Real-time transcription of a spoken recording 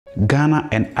Ghana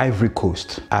and Ivory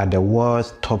Coast are the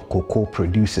world's top cocoa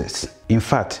producers. In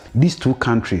fact, these two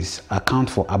countries account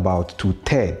for about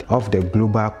 2/3 of the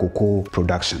global cocoa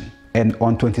production. And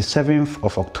on 27th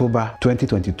of October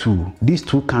 2022, these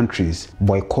two countries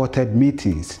boycotted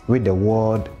meetings with the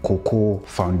World Cocoa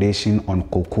Foundation on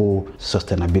cocoa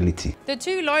sustainability. The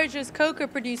two largest cocoa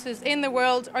producers in the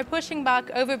world are pushing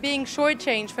back over being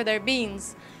shortchanged for their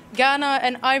beans. Ghana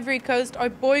and Ivory Coast are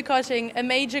boycotting a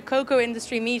major cocoa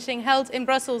industry meeting held in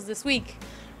Brussels this week.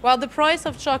 While the price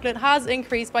of chocolate has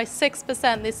increased by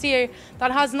 6% this year,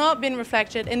 that has not been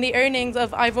reflected in the earnings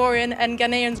of Ivorian and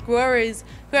Ghanaian growers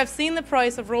who have seen the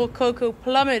price of raw cocoa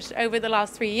plummet over the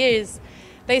last 3 years.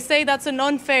 They say that's an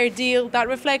unfair deal that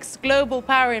reflects global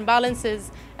power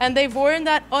imbalances, and they've warned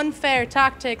that unfair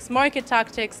tactics, market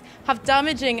tactics, have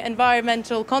damaging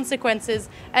environmental consequences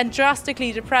and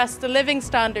drastically depress the living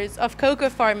standards of cocoa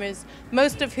farmers,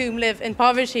 most of whom live in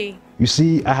poverty. You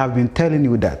see, I have been telling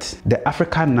you that the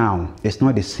Africa now is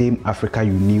not the same Africa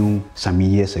you knew some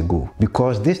years ago,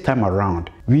 because this time around,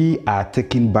 we are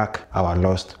taking back our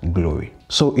lost glory.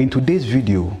 So in today's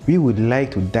video, we would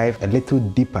like to dive a little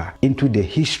deeper into the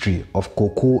history of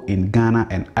cocoa in Ghana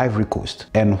and Ivory Coast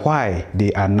and why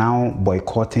they are now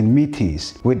boycotting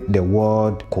meetings with the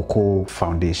World Cocoa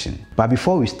Foundation. But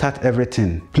before we start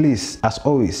everything, please, as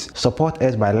always, support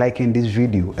us by liking this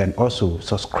video and also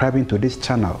subscribing to this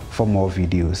channel for more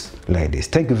videos like this.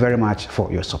 Thank you very much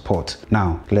for your support.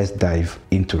 Now, let's dive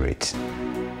into it.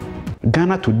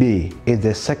 Ghana today is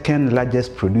the second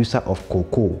largest producer of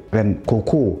cocoa, and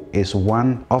cocoa is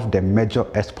one of the major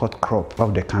export crops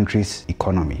of the country's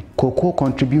economy. Cocoa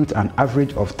contributes an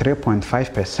average of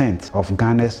 3.5% of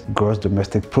Ghana's gross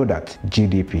domestic product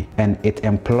 (GDP), and it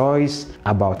employs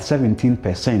about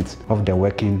 17% of the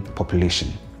working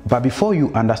population. But before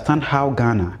you understand how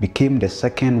Ghana became the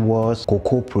second world's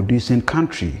cocoa producing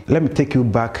country, let me take you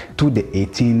back to the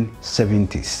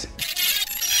 1870s.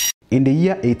 In the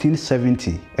year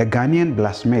 1870, a Ghanaian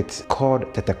blacksmith called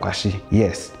Tetekwashi,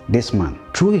 yes, this man,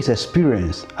 through his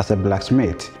experience as a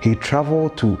blacksmith, he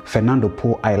traveled to Fernando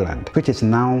Po Island, which is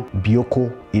now Bioko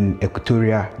in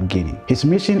Equatorial Guinea. His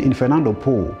mission in Fernando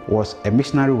Po was a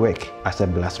missionary work as a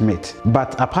blacksmith.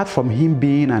 But apart from him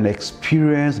being an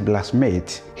experienced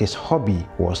blacksmith, his hobby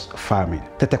was farming.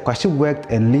 Tetekwashi worked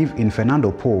and lived in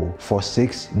Fernando Po for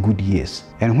 6 good years.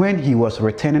 And when he was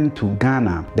returning to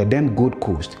Ghana, the then Gold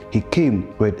Coast, he came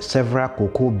with several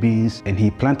cocoa beans and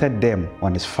he planted them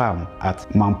on his farm at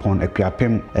Mampon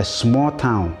Equiapem, a small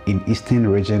town in eastern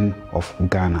region of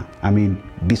Ghana. I mean,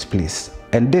 this place.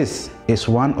 And this is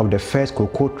one of the first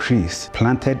cocoa trees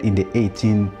planted in the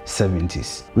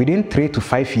 1870s. Within 3 to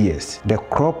 5 years, the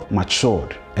crop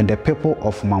matured and the people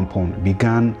of Mampon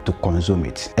began to consume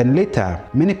it. And later,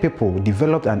 many people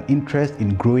developed an interest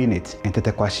in growing it, and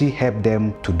Tetekwashi helped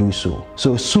them to do so.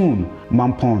 So soon,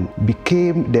 Mampon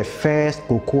became the first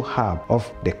cocoa hub of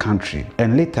the country.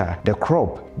 And later, the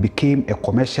crop became a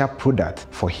commercial product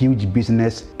for huge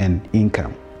business and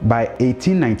income. By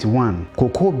 1891,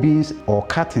 cocoa beans or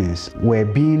cuttings were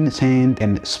being sent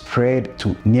and spread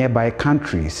to nearby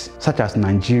countries such as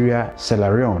Nigeria,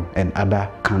 Sierra Leone, and other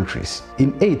countries.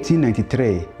 In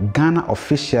 1893, Ghana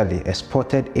officially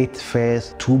exported its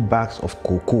first 2 bags of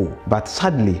cocoa, but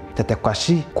sadly,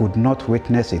 Tetekwashi could not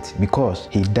witness it because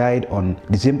he died on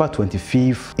December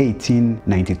 25,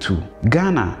 1892.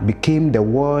 Ghana became the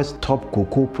world's top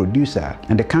cocoa producer,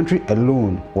 and the country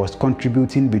alone was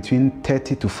contributing between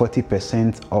 30 to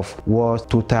 40% of world's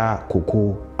total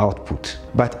cocoa output.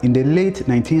 But in the late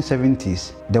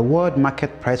 1970s, the world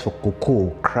market price for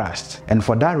cocoa crashed, and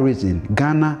for that reason,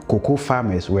 Ghana cocoa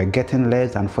farmers were getting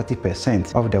less than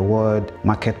 40% of the world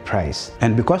market price.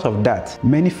 And because of that,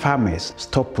 many farmers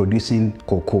stopped producing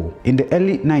cocoa. In the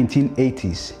early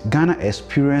 1980s, Ghana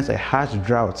experienced a harsh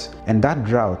drought, and that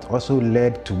drought also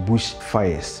led to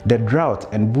bushfires. The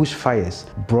drought and bushfires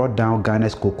brought down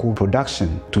Ghana's cocoa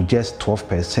production to just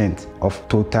 12% of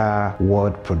total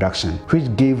world production,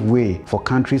 which gave way for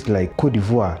countries like Côte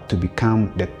d'Ivoire to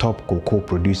become the top cocoa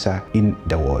producer in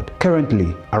the world.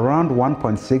 Currently, around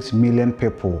 1.6 million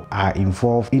people are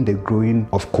involved in the growing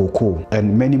of cocoa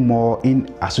and many more in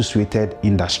associated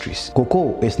industries.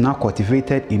 Cocoa is now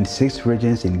cultivated in 6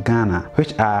 regions in Ghana,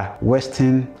 which are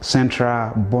Western,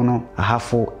 Central, Bono,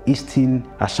 Ahafo, Eastern,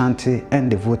 Ashanti,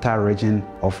 and the Volta region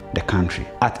of the country.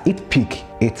 At its peak,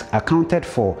 it accounted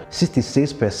for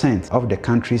 66% of the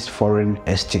country's foreign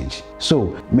exchange.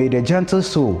 So, may the gentle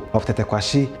soul of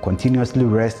Tetekwashi continuously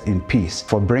rest in peace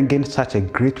for bringing such a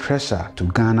great treasure to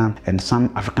Ghana and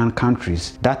some African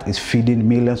countries that is feeding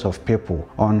millions of people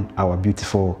on our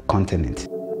beautiful continent.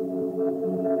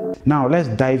 Now let's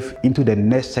dive into the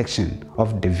next section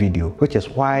of the video, which is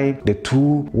why the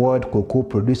two world cocoa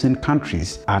producing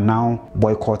countries are now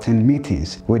boycotting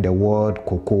meetings with the World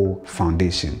Cocoa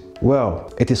Foundation.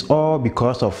 Well, it is all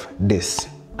because of this.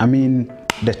 I mean,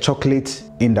 the chocolate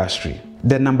industry.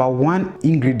 The number one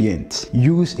ingredient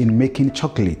used in making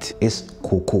chocolate is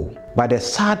cocoa. But the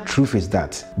sad truth is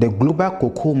that the global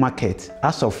cocoa market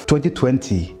as of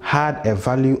 2020 had a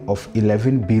value of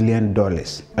 $11 billion,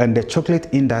 and the chocolate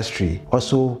industry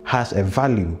also has a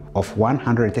value of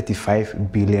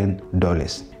 $135 billion.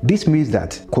 This means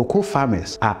that cocoa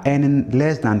farmers are earning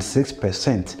less than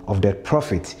 6% of their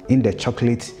profit in the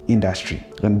chocolate industry,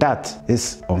 and that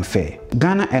is unfair.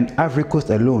 Ghana and Ivory Coast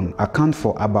alone account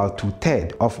for about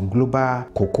 2/3 of global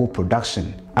cocoa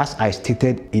production, as I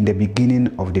stated in the beginning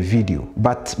of the video.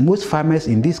 But most farmers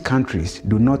in these countries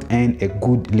do not earn a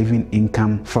good living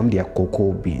income from their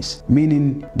cocoa beans,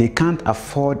 meaning they can't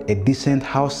afford a decent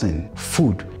housing,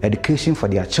 food, education for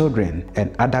their children,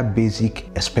 and other basic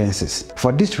expenses.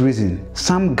 For this reason,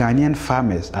 some Ghanaian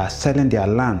farmers are selling their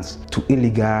lands to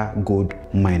illegal gold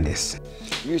miners.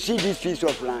 You see this piece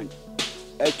of land,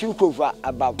 I took over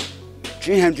about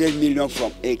 300 million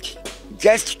from it,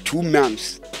 just 2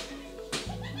 months.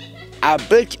 I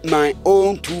built my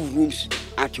own 2 rooms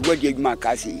at Wadi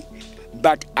Makasi,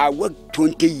 but I worked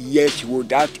 20 years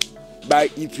without buying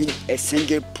even a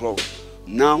single plot.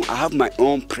 Now I have my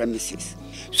own premises.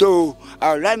 So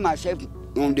I ride myself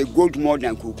on the gold more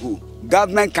than cocoa.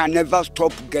 Government can never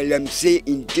stop Galamsey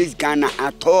in this Ghana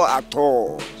at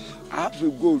all. I have the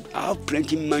gold, I have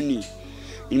plenty money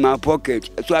in my pocket,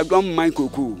 so I don't mind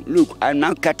cocoa. Look, I'm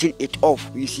now cutting it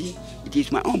off, you see. It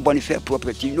is my own bona fide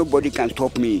property. Nobody can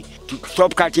stop me to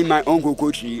stop cutting my own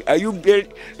cocoa tree. You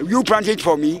plant it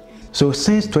for me? So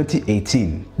since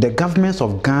 2018, the governments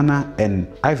of Ghana and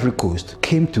Ivory Coast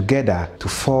came together to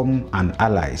form an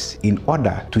alliance in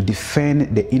order to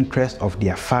defend the interests of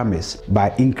their farmers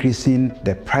by increasing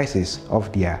the prices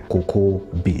of their cocoa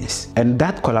beans. And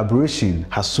that collaboration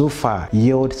has so far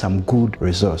yielded some good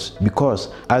results, because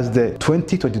as the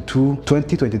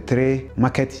 2022-2023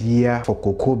 market year for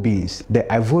cocoa beans, the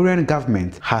Ivorian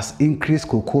government has increased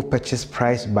cocoa purchase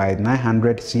price by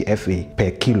 900 CFA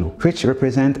per kilo, which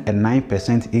represents a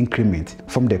 9% increment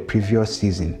from the previous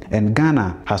season, and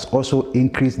Ghana has also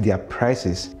increased their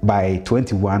prices by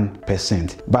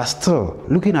 21%. But still,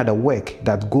 looking at the work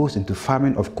that goes into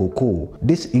farming of cocoa,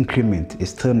 this increment is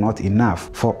still not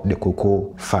enough for the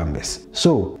cocoa farmers.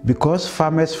 So, because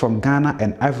farmers from Ghana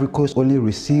and Ivory Coast only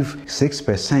receive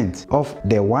 6% of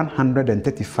the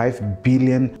 135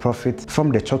 billion profit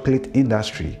from the chocolate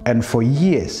industry, and for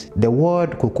years the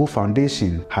World Cocoa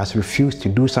Foundation has refused to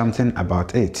do something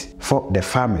about it for the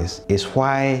farmers, is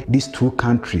why these two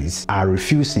countries are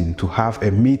refusing to have a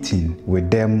meeting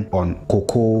with them on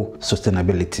cocoa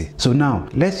sustainability. So now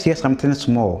let's hear something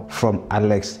small from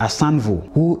Alex Asanvo,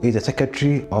 who is the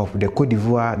secretary of the Côte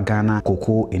d'Ivoire Ghana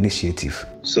Cocoa Initiative.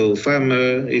 So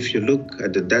farmer, if you look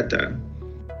at the data,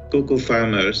 cocoa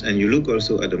farmers, and you look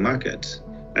also at the market,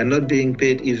 are not being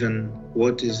paid even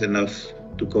what is enough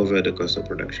to cover the cost of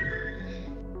production.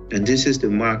 And this is the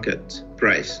market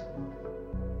price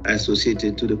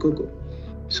associated to the cocoa.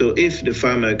 So if the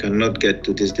farmer cannot get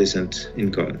to this decent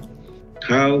income,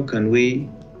 how can we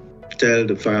tell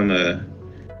the farmer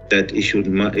that he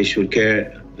should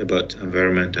care about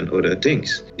environment and other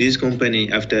things? This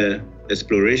company, after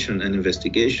exploration and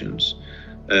investigations,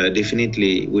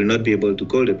 definitely will not be able to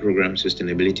call the program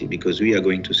sustainability, because we are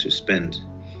going to suspend.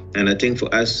 And I think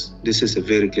for us, this is a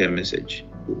very clear message.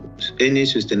 Any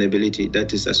sustainability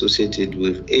that is associated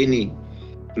with any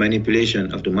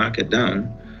manipulation of the market down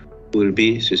will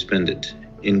be suspended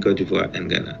in Côte d'Ivoire and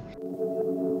Ghana.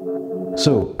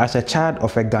 So, as a child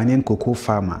of a Ghanaian cocoa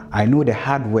farmer, I know the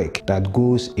hard work that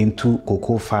goes into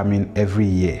cocoa farming every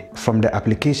year. From the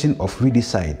application of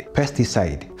weedicide,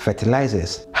 pesticide,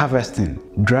 fertilizers, harvesting,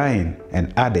 drying,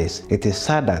 and others, it is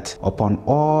sad that upon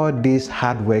all this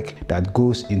hard work that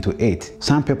goes into it,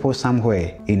 some people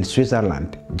somewhere in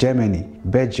Switzerland, Germany,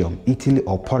 Belgium, Italy,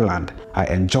 or Poland are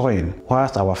enjoying,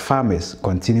 whilst our farmers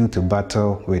continue to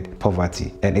battle with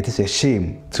poverty. And it is a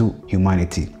shame to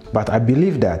humanity. But I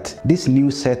believe that this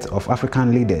new set of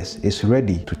African leaders is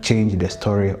ready to change the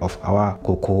story of our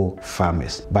cocoa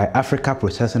farmers by Africa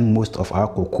processing most of our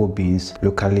cocoa beans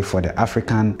locally for the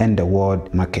African and the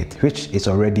world market, which is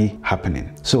already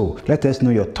happening. So let us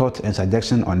know your thoughts and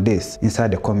suggestions on this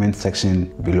inside the comment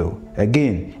section below.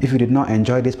 Again, if you did not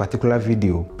enjoy this particular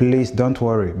video, please don't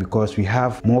worry, because we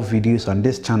have more videos on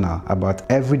this channel about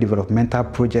every developmental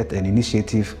project and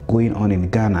initiative going on in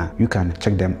Ghana. You can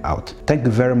check them out. Thank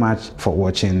you very much much for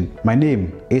watching. My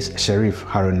name is Sharif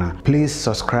Haruna. Please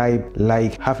subscribe,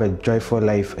 like, have a joyful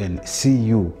life, and see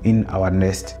you in our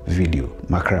next video.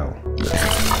 Mackerel.